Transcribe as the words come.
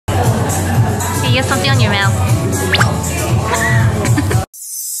you have something on your mouth.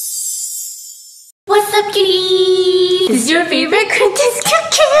 What's up, cuties? This is your favorite Princess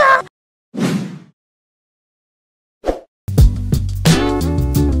Q2HAN.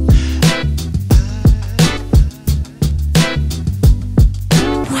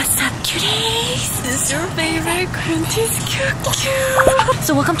 Your favorite Princess Q2HAN.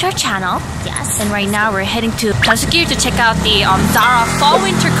 So welcome to our channel. Yes. And right now we're heading to Gongju-City to check out the Zara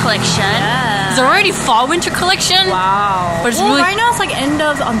fall-winter collection. Yeah. It's already fall-winter collection. Wow. But it's really... right now it's like end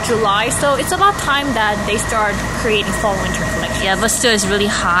of July, so it's about time that they start creating fall-winter collection. Yeah, but still it's really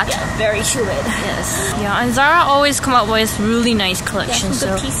hot. Yeah, very humid. Yes. Yeah, and Zara always come up with really nice collections.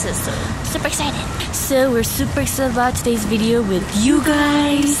 Yeah, good pieces. So super excited. So we're super excited about today's video with you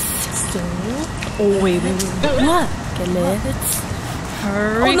guys. So... oh, wait. What? Okay, let's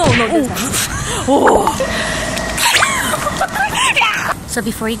hurry. Oh, no, this time. Oh. So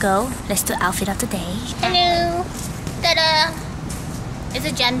before you go, let's do outfit of the day. Hello. Ta-da. It's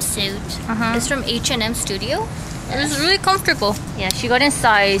a jumpsuit. It's from H&M Studio. It's really comfortable. Yeah, she got in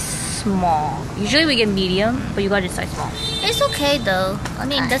size small. Usually we get medium, but you got in size small. It's okay though. I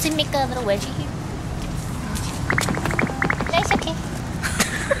mean, does it make a little wedgie here? It's okay.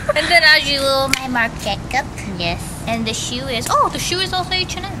 And then as usual, my Marc Jacob. Yes. And the shoe is... oh, the shoe is also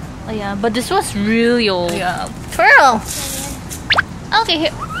H&M. Oh yeah, but this was really old. Yeah. Pearl! Okay,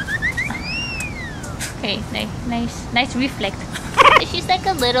 here. Okay, nice reflect. She's like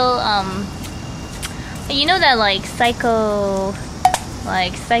a little, you know that like psycho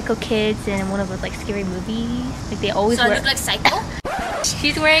kids in one of those like scary movies? Like they always wear... so I look like Psycho?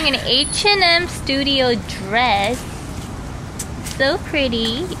 She's wearing an H&M Studio dress. So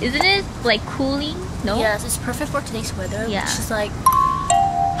pretty. Isn't it like cooling? No? Yes, it's perfect for today's weather. Yeah. Which is like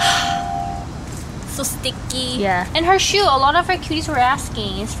so sticky. Yeah. And her shoe, a lot of our cuties were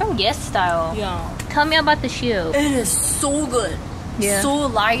asking. It's from Yes Style. Yeah. Tell me about the shoe. It is so good. Yeah. So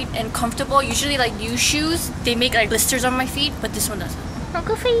light and comfortable. Usually like new shoes, they make like blisters on my feet, but this one doesn't. Oh,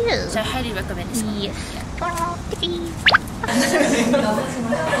 good for you. So I highly recommend this one. Yes. Yeah.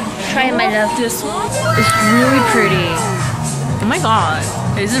 Try it, my love. This one is really pretty. Oh my god.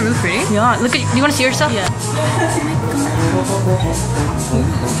 Is it really pretty? Yeah. Look at, do you want to see yourself? Yeah.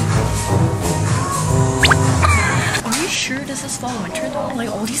 Are you sure this is fall winter though? Like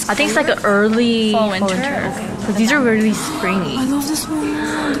all these I think it's like an early fall winter. Okay. Because these are really springy. I love this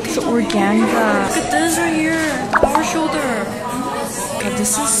one. It's organza. Look at this right here. Power shoulder. God,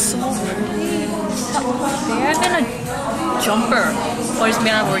 this is so pretty. They have been a jumper. Or it's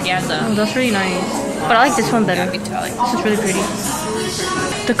made out of organza. Oh, that's really nice. But I like this one better. Yeah, me too. I like this. This is really pretty.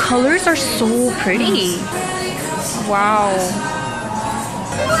 The colors are so pretty. Wow.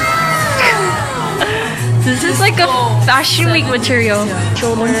 This is like a fashion week material. Yeah.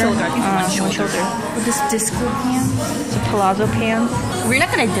 Shoulder. One shoulder. I think one shoulder. With this disco pants. The palazzo pants. We're not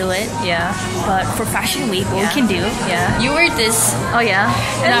gonna do it. Yeah. But for fashion week, what we can do. Yeah. You wear this. Oh yeah.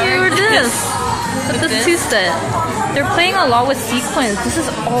 And you wear this. With this two-set. They're playing a lot with sequins. This is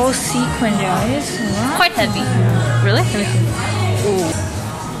all sequin, guys. Wow. Quite heavy. Really? Let me see. Ooh.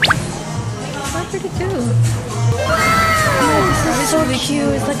 Quite pretty too. Oh, this is so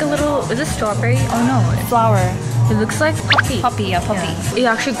cute. It's like a little... is it strawberry? Oh no, it's flower. It looks like puppy. Puppy, yeah, puppy. Yeah. It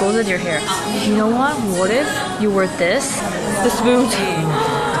actually goes with your hair. You know what? What if you wear this boot?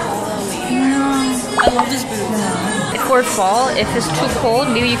 I love this boot. Yeah. For fall, if it's too cold,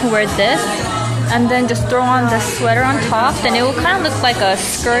 maybe you can wear this. And then just throw on the sweater on top, then it will kind of look like a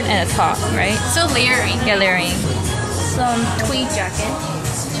skirt and a top, right? So layering. Yeah, layering. Some tweed jacket.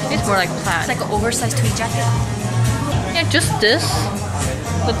 It's more like plaid. It's like an oversized tweed jacket. Yeah, just this.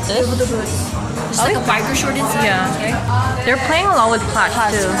 With this. With the boots. Just like a biker short inside. Yeah. Okay. They're playing a lot with plaid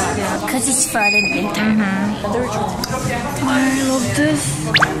too. Because it's fun in winter. I love this.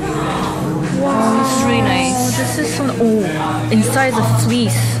 Wow, this is really nice. Oh, this is some... oh, inside the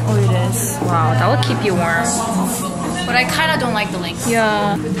fleece. Oh, it is. Wow, that will keep you warm. But I kind of don't like the length.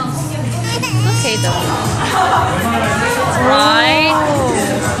 Yeah. Okay though. Right? Oh.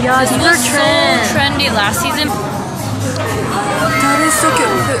 Yeah, these are so trendy last season. That is so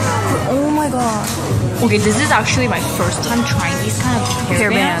cute. Oh my god. Okay, this is actually my first time trying these kind of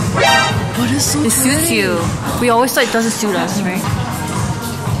hairbands. But it's so pretty. It suits you. We always thought it doesn't suit us, right?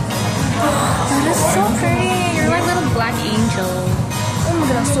 That is so pretty. You're like little black angel. Oh my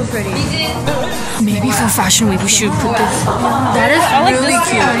god, that's so pretty. Maybe for fashion week we should put this. That is really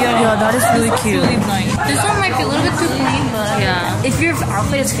cute. Yeah, that is really cute. Really nice. This one might be a little bit too plain, but yeah. If your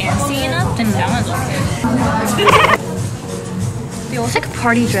outfit is fancy enough, then that one's okay. It looks like a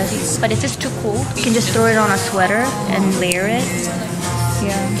party dress, but if it's too cool, you can just throw it on a sweater and layer it.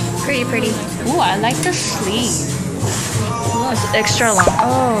 Yeah. Pretty, pretty. Ooh, I like the sleeve. Oh, it's extra long.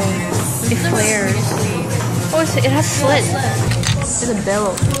 Oh, it flares. Oh, it has slits. It's a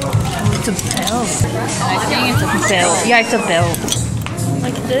belt. Oh, it's a belt. I think it's a belt. Yeah, it's a belt.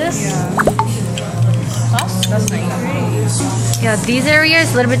 Like this. Yeah. That's nice. Yeah, these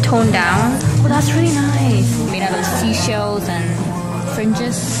areas a little bit toned down. Oh, that's really nice. Made out of seashells and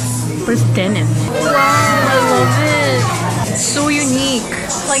fringes. But it's denim. Wow, I love it. It's so unique.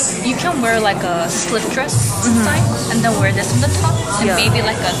 Like, you can wear like a slip dress inside and then wear this on the top and maybe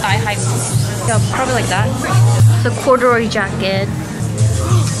like a thigh-high boots. Yeah, probably like that. The corduroy jacket.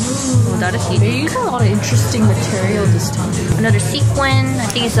 Oh, that is unique. They use a lot of interesting material this time. Another sequin. I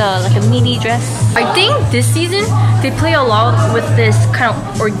think it's like a mini dress. I think this season they play a lot with this kind of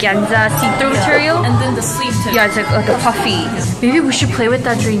organza see-through material. And then the sleeve too. Yeah, it's like a puffy. Maybe we should play with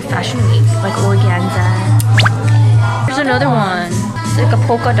that during Fashion Week, like organza. Here's another one. It's like a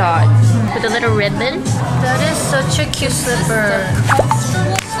polka dot with a little ribbon. That is such a cute slipper.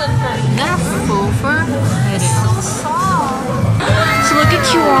 Is that a faux fur? It is. So look at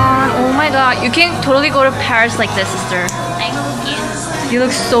Q2HAN. Oh my god, you can totally go to Paris like this, sister. Thank you. You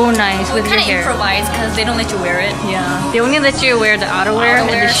look so nice with your hair. We kind of improvise because they don't let you wear it. Yeah. They only let you wear the outerwear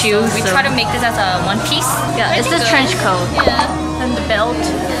and the shoes. So we try to make this as a one piece. Yeah, it's the trench coat. Yeah. And the belt.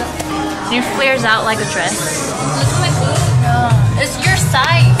 And it flares out like a dress. Look at my boot. Yeah. It's your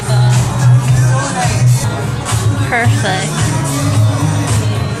size. So nice. Perfect.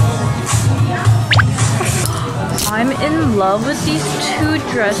 I'm in love with these two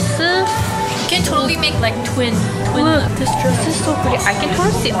dresses. You can totally make like twin. Look, this dress is so pretty. I can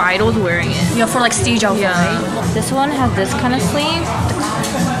totally see idols wearing it. Yeah, for like stage outfit. Yeah. Right? This one has this kind of sleeve,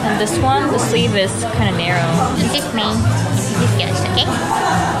 and this one, the sleeve is kind of narrow. This is me. This is yours, okay?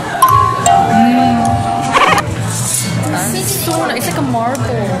 This is so nice. It's like a marble.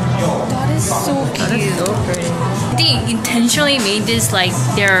 That is so cute. That is so pretty. They intentionally made this like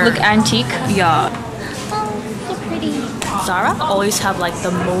their look antique. Yeah. Zara always have like the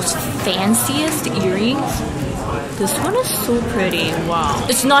most fanciest earrings. This one is so pretty. Wow.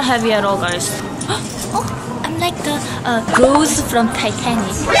 It's not heavy at all, guys. Oh, I'm like the Rose from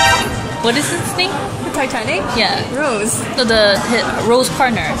Titanic. What is its name? Titanic? Yeah. Rose. So the Rose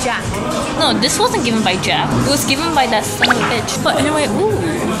partner. Jack. No, this wasn't given by Jack. It was given by that son of a bitch. But anyway, ooh.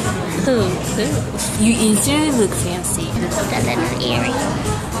 You instantly look fancy. Look at that little earring.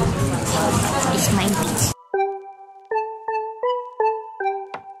 It's my bitch.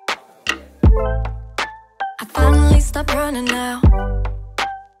 Stop running now.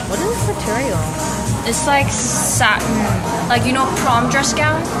 What is this material? It's like satin, like you know, prom dress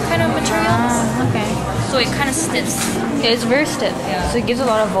gown kind of material. Okay. So it kind of stiffs. Yeah, it's very stiff. Yeah. So it gives a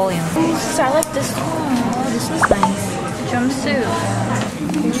lot of volume. So I like this one. Oh, this one's nice. Jumpsuit.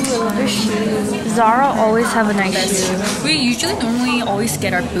 Ooh, I love her shoes. Zara always have a nice shoe. We usually normally always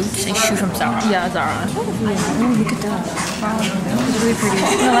get our boots and shoes from Zara. Yeah, Zara. Oh, look at that. Wow, it's really pretty.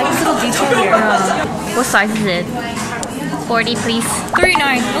 I like this little detail here. Yeah. What size is it? 40, please.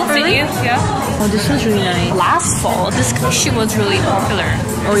 39. Will fit you. Yeah. Oh, this was really nice. Last fall, this kind of shoe was really popular.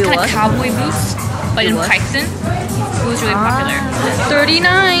 Oh, it was? Kind of cowboy boots, but in Python. It was really popular.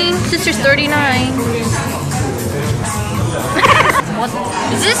 39. Sister's 39. What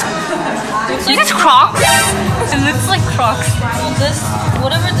is this? Is this Crocs? It looks like Crocs. This,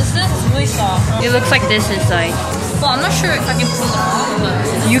 whatever this is really soft. It looks like this inside. Well, I'm not sure if I can pull it off,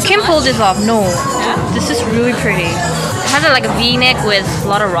 but you can pull this off. No, this is really pretty. It has like a V-neck with a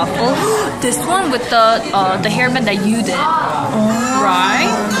lot of ruffles. This one with the hairband that you did, right?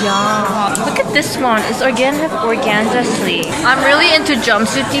 Yeah. Look at this one. It's organza sleeve. I'm really into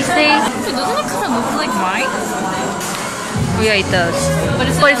jumpsuit these days. Doesn't it kind of look like mine? Yeah, it does.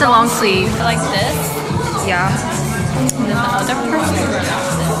 But it's a long sleeve. Like this? Yeah. And then the other person.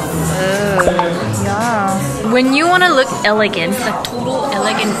 Oh, yeah. When you want to look elegant, like total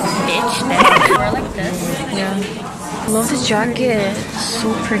elegant bitch, then wear like this. Yeah. Love this jacket.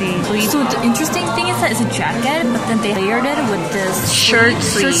 So pretty. So the interesting thing is that it's a jacket, but then they layered it with this shirt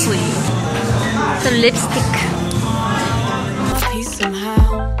sleeve. The lipstick. Peace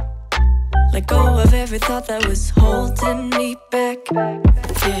somehow. Let go of every thought that was holding me back.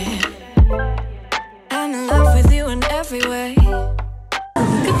 Yeah. I'm in love with you in every way.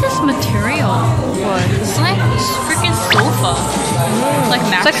 Look at this material. What? It's like freaking sofa. Like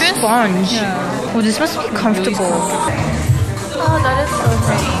mattress. It's like sponge. Yeah. Oh, this must be comfortable. Oh, that is so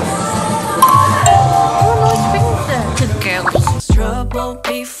pretty. Oh no, it's pretty. Good girl. Trouble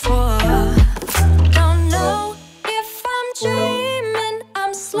before. Don't know if I'm dreaming.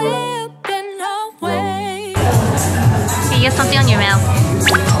 I'm slipping away. Hey, you have something on your mouth.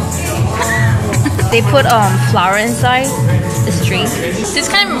 They put flour inside this drink. This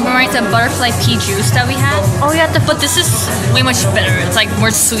kind of reminds of butterfly pea juice that we had. Oh yeah, but this is way much better. It's like more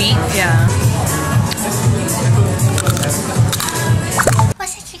sweet. Yeah.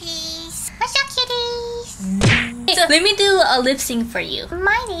 What's up, kitties? What's up, kitties? So let me do a lip sync for you.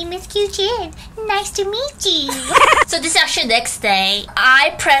 My name is Q2HAN. Nice to meet you. So this is actually the next day.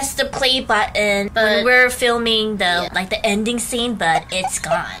 I pressed the play button when we're filming the like the ending scene, but it's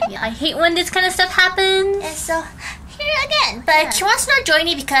gone. I hate when this kind of stuff happens. And so here again. But she wants to not join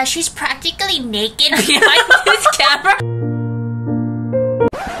me because she's practically naked behind this camera.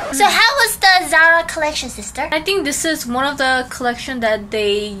 So how was the Zara collection, sister? I think this is one of the collection that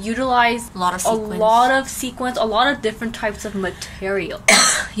they utilize a lot of sequins, a lot of different types of material.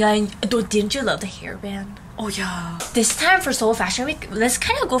 Yeah, and didn't you love the hairband? Oh yeah. This time for Seoul Fashion Week, let's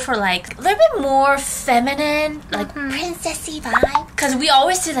kind of go for like a little bit more feminine, like princessy vibe. Cause we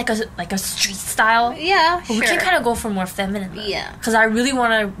always do like a street style. Yeah, but we can kind of go for more feminine. Yeah. Cause I really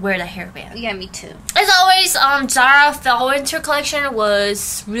want to wear the hairband. Yeah, me too. As always, Zara Fall Winter collection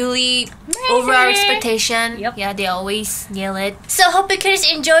was really over our expectation. Yep. Yeah, they always nail it. So hope you guys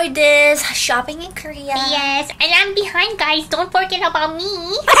enjoyed this shopping in Korea. Yes, and I'm behind, guys. Don't forget about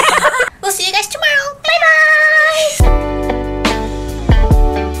me. We'll see you guys tomorrow. Bye bye.